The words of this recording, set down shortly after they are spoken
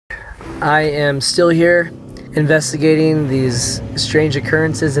I am still here investigating these strange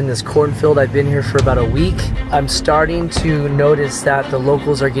occurrences in this cornfield. I've been here for about a week. I'm starting to notice that the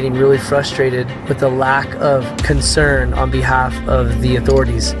locals are getting really frustrated with the lack of concern on behalf of the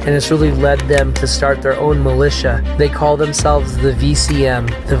authorities, and it's really led them to start their own militia. They call themselves the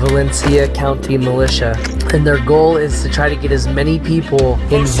VCM, the Valencia County Militia, and their goal is to try to get as many people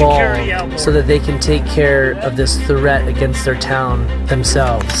involved so that they can take care of this threat against their town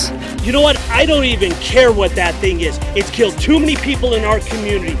themselves. You know what? I don't even care what that thing is. It's killed too many people in our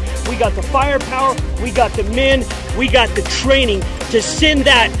community. We got the firepower, we got the men, we got the training to send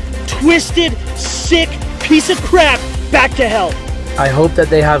that twisted, sick piece of crap back to hell. I hope that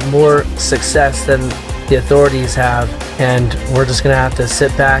they have more success than the authorities have, and we're just gonna have to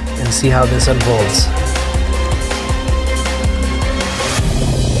sit back and see how this unfolds.